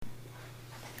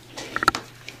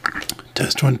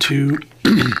Test 1 2.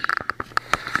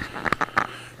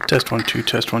 Test 1 2.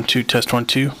 Test 1 2. Test 1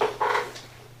 2.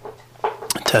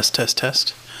 Test test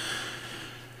test.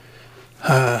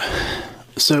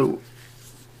 So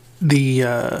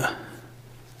I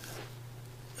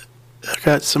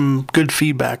got some good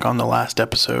feedback on the last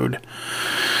episode,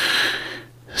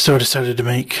 so I decided to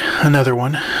make another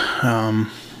one. I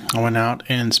went out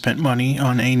and spent money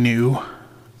on a new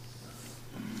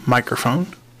microphone,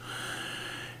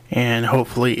 and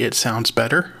hopefully it sounds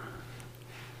better.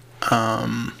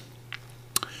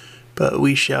 But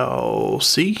we shall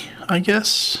see, I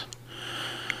guess.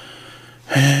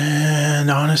 And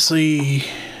honestly,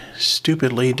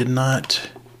 stupidly did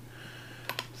not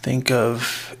think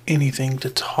of anything to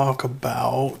talk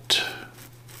about.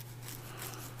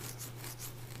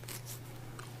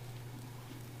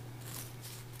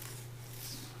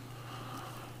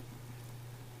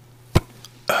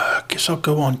 I guess I'll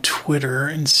go on Twitter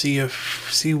and see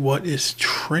what is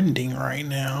trending right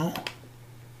now.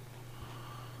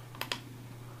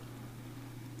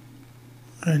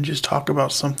 And just talk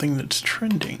about something that's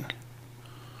trending.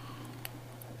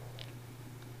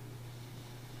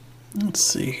 Let's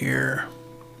see here.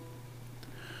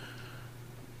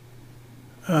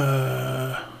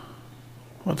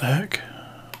 What the heck?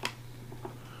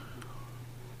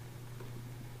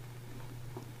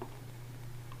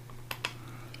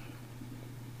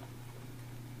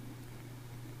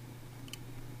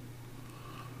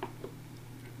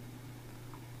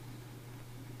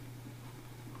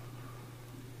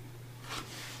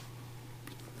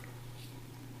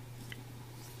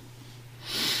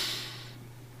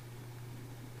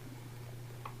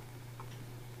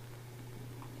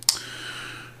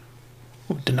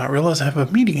 Did not realize I have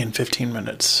a meeting in 15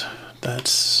 minutes.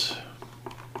 That's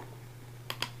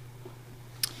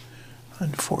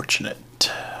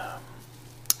unfortunate.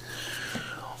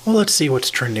 Well, let's see what's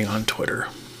trending on Twitter.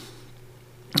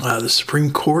 The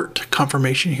Supreme Court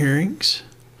confirmation hearings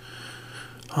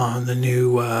on the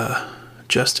new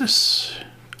justice.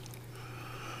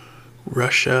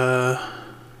 Russia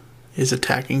is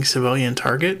attacking civilian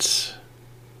targets.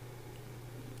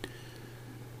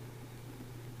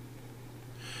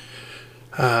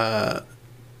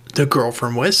 The girl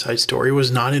from West Side Story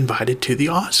was not invited to the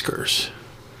Oscars.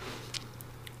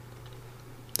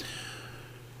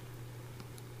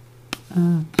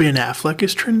 Ben Affleck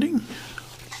is trending.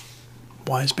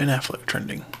 Why is Ben Affleck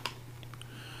trending?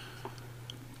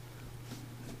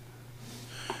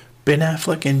 Ben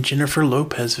Affleck and Jennifer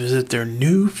Lopez visit their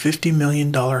new $50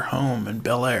 million home in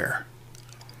Bel Air.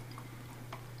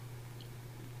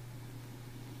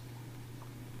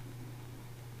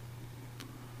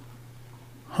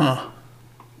 Huh.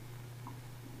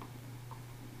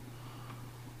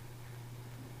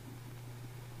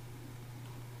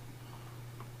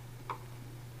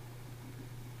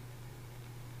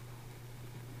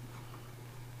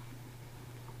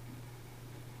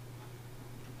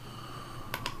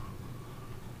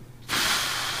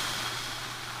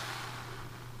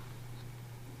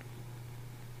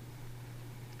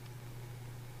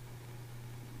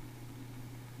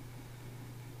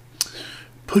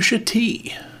 Pusha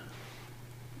T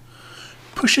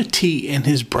and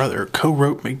his brother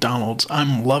co-wrote McDonald's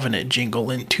 "I'm Lovin' It"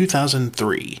 jingle in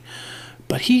 2003,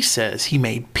 but he says he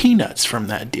made peanuts from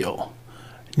that deal.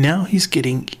 Now he's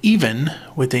getting even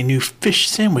with a new fish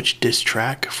sandwich diss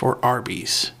track for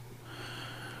Arby's.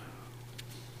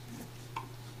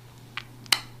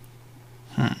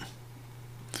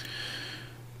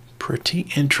 Pretty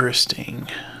interesting.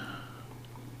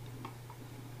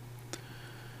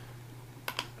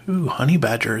 Ooh, Honey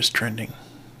Badger is trending.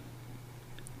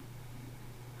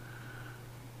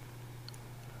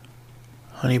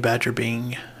 Honey Badger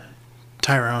being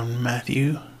Tyrann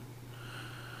Mathieu.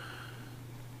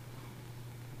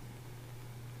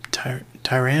 Tyrann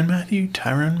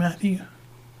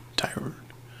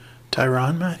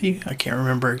Mathieu? I can't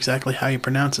remember exactly how you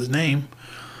pronounce his name.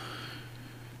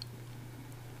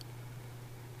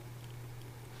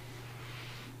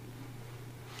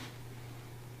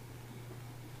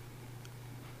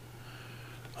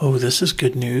 Oh, this is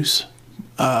good news.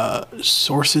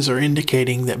 Sources are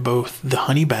indicating that both the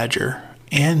Honey Badger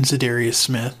and Zadarius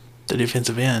Smith, the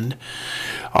defensive end,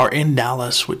 are in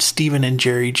Dallas with Stephen and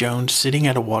Jerry Jones sitting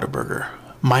at a Whataburger.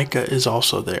 Micah is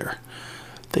also there.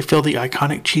 They feel the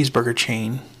iconic cheeseburger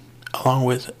chain, along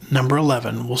with number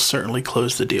 11, will certainly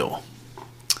close the deal.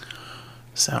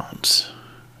 Sounds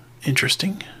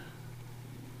interesting.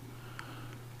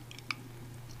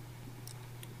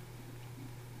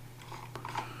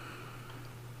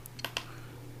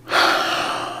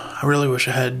 I really wish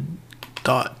I had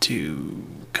thought to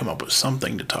come up with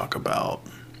something to talk about.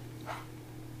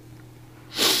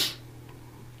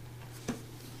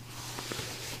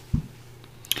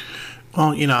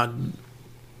 Well,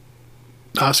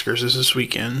 Oscars is this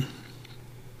weekend.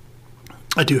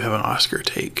 I do have an Oscar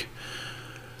take.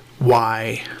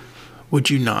 Why would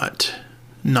you not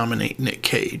nominate Nick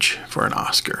Cage for an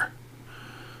Oscar?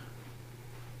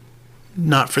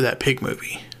 Not for that Pig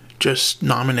movie. Just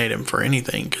nominate him for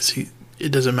anything, because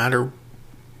it doesn't matter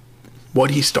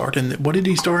what he starred in. What did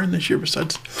he star in this year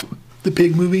besides the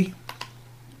Pig movie?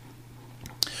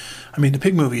 I mean, the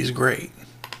Pig movie is great.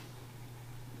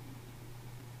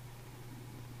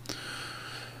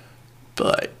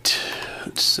 But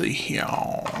let's see here.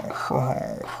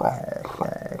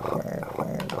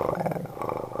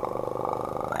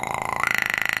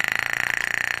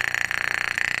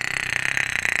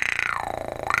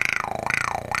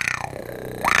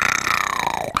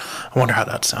 I wonder how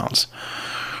that sounds.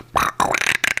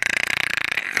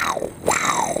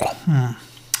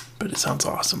 But it sounds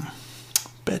awesome.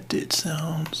 Bet it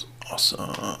sounds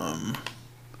awesome.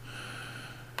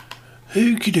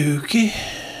 Okie dokie.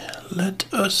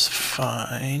 Let us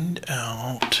find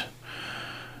out.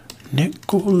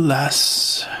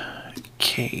 Nicolas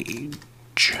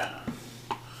Cage.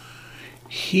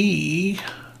 He,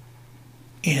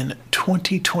 in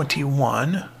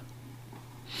 2021,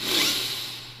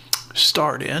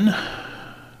 starred in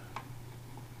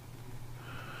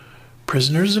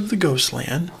Prisoners of the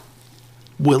Ghostland,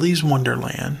 Willy's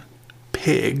Wonderland,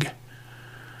 Pig.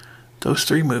 Those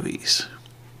 3 movies.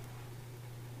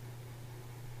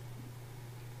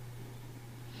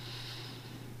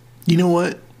 You know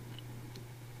what?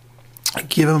 I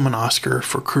give him an Oscar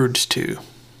for Croods 2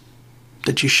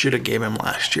 that you should have gave him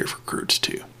last year for Croods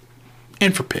 2.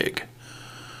 And for Pig.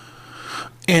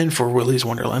 And for Willy's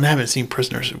Wonderland. I haven't seen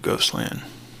Prisoners of Ghostland.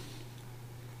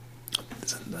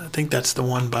 I think that's the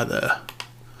one by the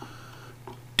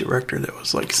director that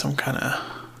was like some kind of...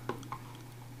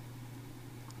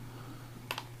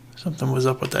 Something was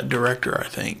up with that director, I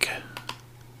think.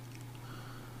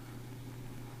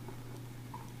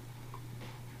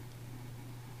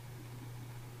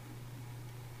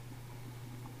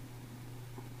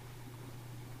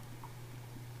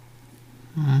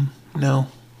 No.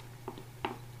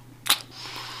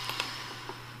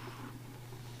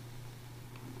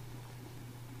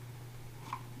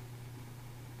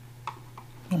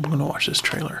 I'm going to watch this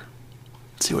trailer.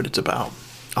 See what it's about.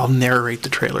 I'll narrate the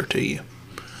trailer to you.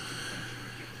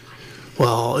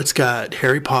 Well, it's got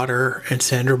Harry Potter and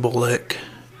Sandra Bullock.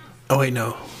 Oh, wait,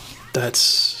 no.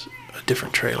 That's a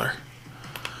different trailer.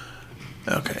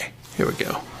 Okay, here we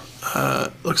go.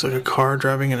 Looks like a car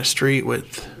driving in a street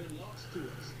with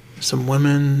some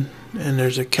women, and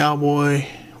there's a cowboy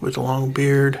with a long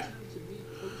beard,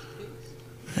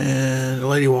 and a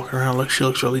lady walking around. She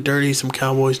looks really dirty. Some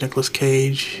cowboys. Nicolas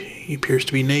Cage. He appears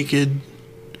to be naked,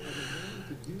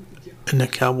 and the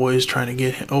cowboy is trying to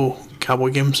get him. Oh,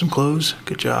 cowboy gave him some clothes.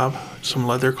 Good job. Some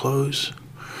leather clothes.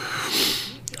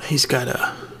 He's got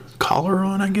a collar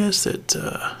on, I guess, that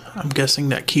I'm guessing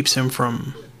that keeps him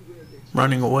from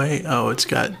running away. Oh, it's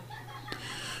got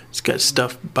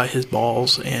stuff by his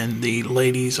balls, and the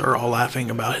ladies are all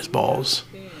laughing about his balls.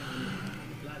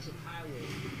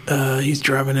 He's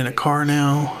driving in a car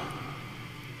now.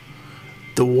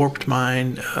 The Warped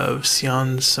Mind of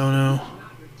Sion Sono.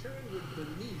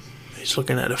 He's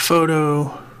looking at a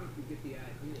photo.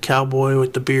 Cowboy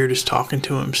with the beard is talking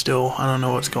to him still. I don't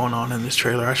know what's going on in this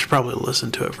trailer. I should probably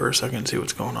listen to it for a second and see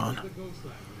what's going on.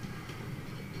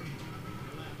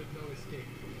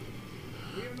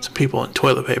 Some people in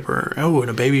toilet paper. Oh, and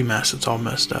a baby mess that's all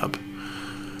messed up.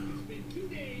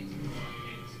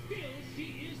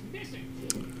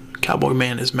 Cowboy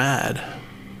man is mad.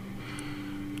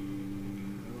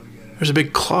 There's a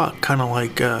big clock, kind of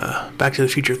like Back to the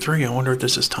Future 3. I wonder if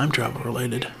this is time travel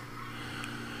related.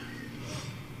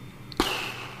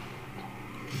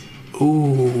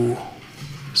 Ooh,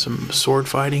 some sword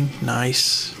fighting.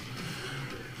 Nice.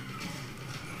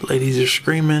 Ladies are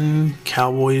screaming.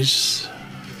 Cowboys.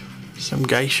 Some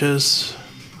geishas.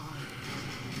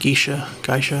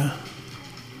 Geisha.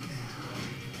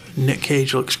 Nick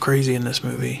Cage looks crazy in this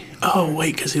movie. Oh,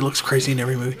 wait, because he looks crazy in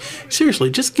every movie. Seriously,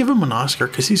 just give him an Oscar,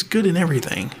 because he's good in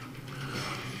everything.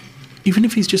 Even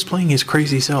if he's just playing his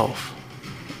crazy self.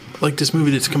 Like this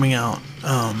movie that's coming out,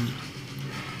 I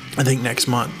think next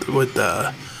month, with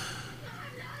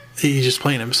he's just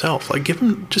playing himself. Like,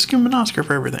 just give him an Oscar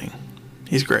for everything.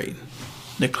 He's great.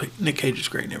 Nick Cage is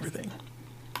great in everything.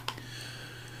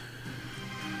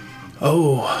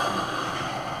 Oh,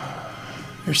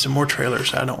 there's some more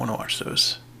trailers. I don't want to watch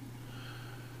those.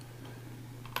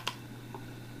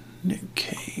 Nick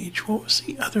Cage. What was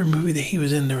the other movie that he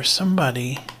was in? There was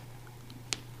somebody.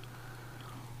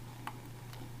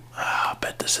 I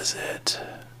bet this is it.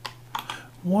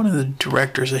 One of the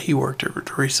directors that he worked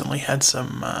with recently had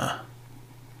some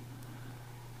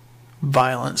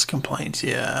violence complaints.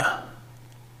 Yeah.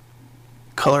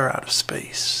 Color Out of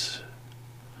Space.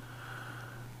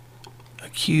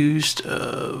 Accused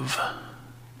of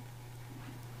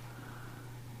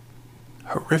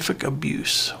horrific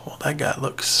abuse. Well, that guy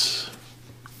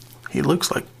he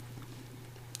looks like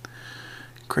a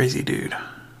crazy dude.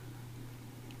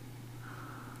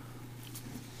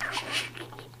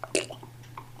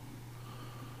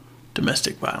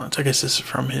 Domestic violence. I guess this is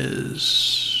from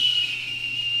his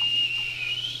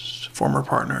former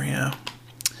partner, yeah.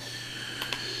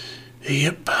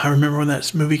 Yep, I remember when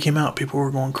that movie came out, people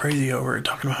were going crazy over it,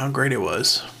 talking about how great it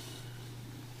was.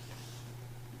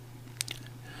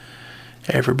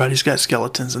 Everybody's got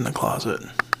skeletons in the closet.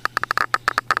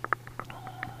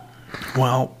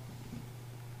 Well,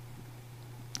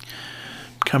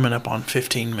 coming up on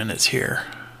 15 minutes here.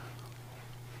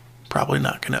 Probably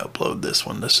not going to upload this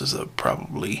one. This is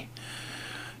probably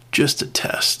just a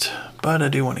test, but I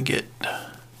do want to get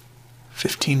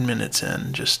 15 minutes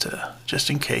in just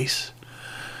in case.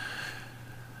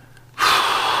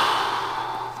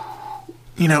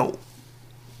 You know,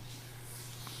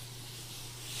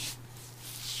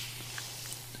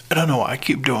 I don't know why I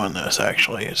keep doing this.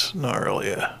 Actually, it's not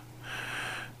really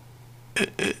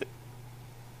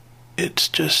it's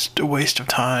just a waste of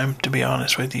time, to be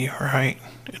honest with you, right?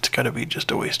 It's got to be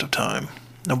just a waste of time.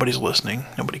 Nobody's listening.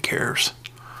 Nobody cares.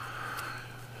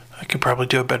 I could probably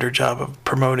do a better job of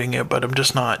promoting it, but I'm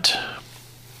just not.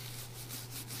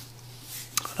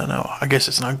 I don't know. I guess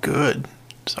it's not good,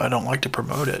 so I don't like to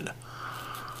promote it.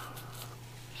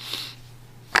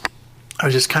 I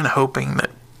was just kind of hoping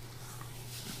that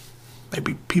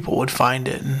maybe people would find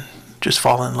it and just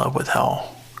fall in love with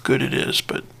how good it is,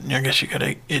 but I guess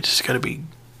it's gotta be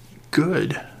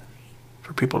good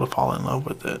for people to fall in love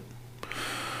with it.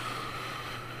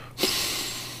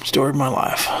 Story of my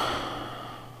life.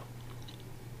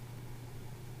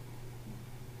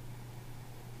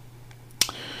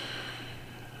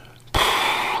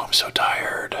 I'm so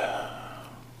tired.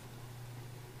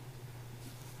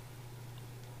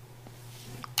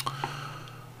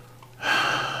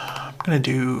 I'm gonna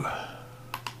do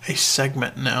a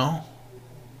segment now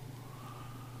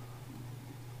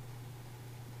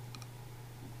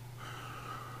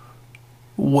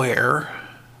where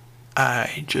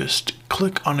I just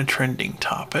click on a trending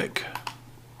topic.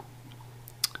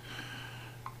 I'm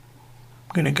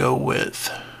going to go with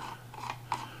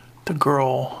the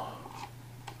girl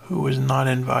who was not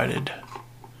invited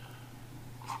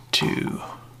to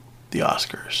the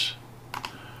Oscars.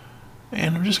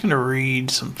 And I'm just going to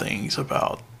read some things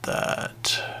about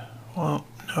that. Well,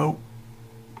 nope.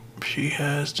 She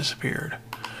has disappeared.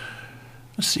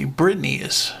 Let's see. Britney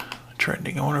is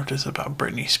trending. I wonder if this is about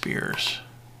Britney Spears.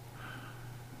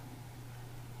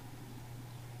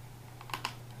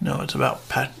 No, it's about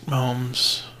Pat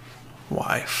Mahomes'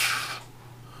 wife.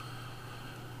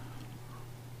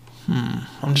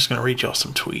 I'm just gonna read y'all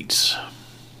some tweets.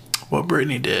 What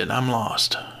Britney did, I'm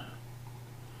lost.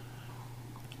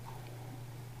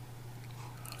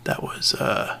 That was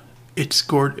it's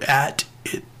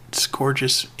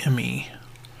gorgeous Emmy.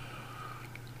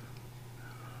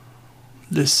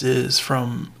 This is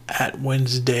from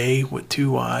 @Wednesday with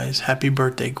 2 Y's. Happy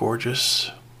birthday, gorgeous.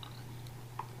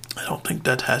 I don't think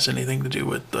that has anything to do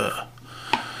with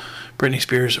Britney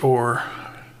Spears or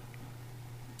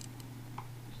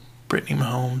Britney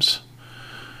Mahomes.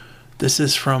 This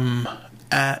is from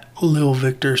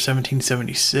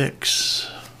 @LilVictor1776.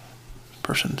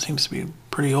 Person seems to be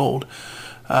pretty old.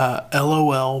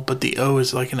 LOL, but the O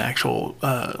is like an actual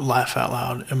laugh out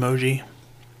loud emoji.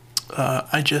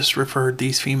 I just referred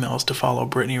these females to follow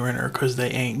Brittany Renner because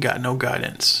they ain't got no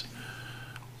guidance.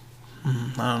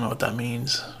 I don't know what that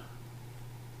means.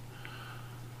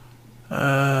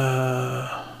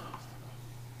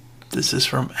 This is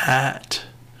from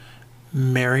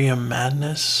 @Mariam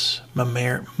Madness.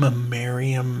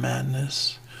 Mariam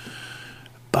Madness.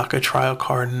 Baka trial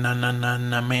card. Man. I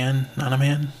don't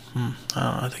know.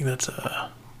 I think that's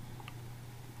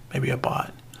maybe a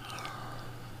bot.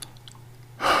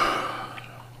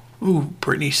 Ooh,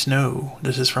 Brittany Snow.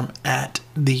 This is from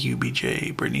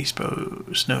 @TheUBJ. Brittany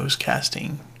Snow's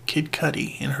casting Kid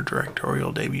Cudi in her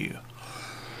directorial debut.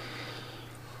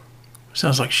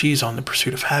 Sounds like she's on the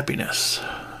pursuit of happiness.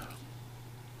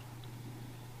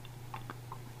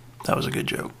 That was a good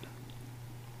joke.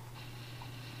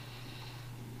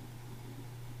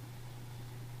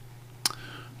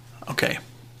 Okay.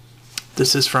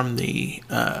 This is from the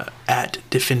at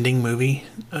Defending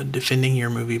Your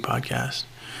Movie podcast.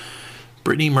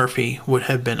 Brittany Murphy would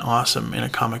have been awesome in a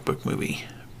comic book movie.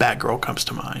 Batgirl comes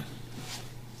to mind.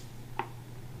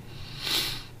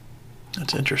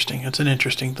 That's interesting. That's an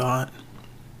interesting thought.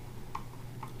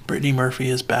 Brittany Murphy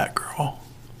is Batgirl.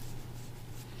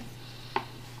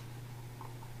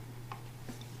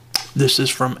 This is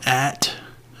from at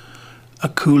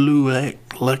Akulu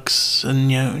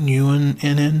Lexanuan.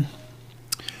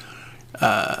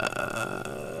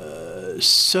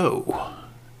 So,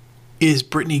 is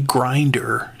Brittany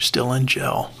Grinder still in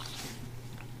jail?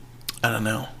 I don't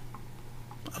know.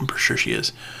 I'm pretty sure she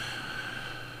is.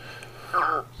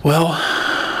 Well,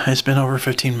 it's been over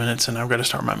 15 minutes and I've got to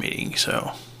start my meeting,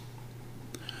 so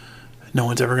no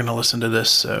one's ever going to listen to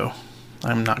this, so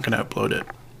I'm not going to upload it.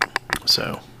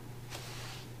 So,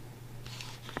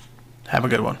 have a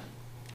good one.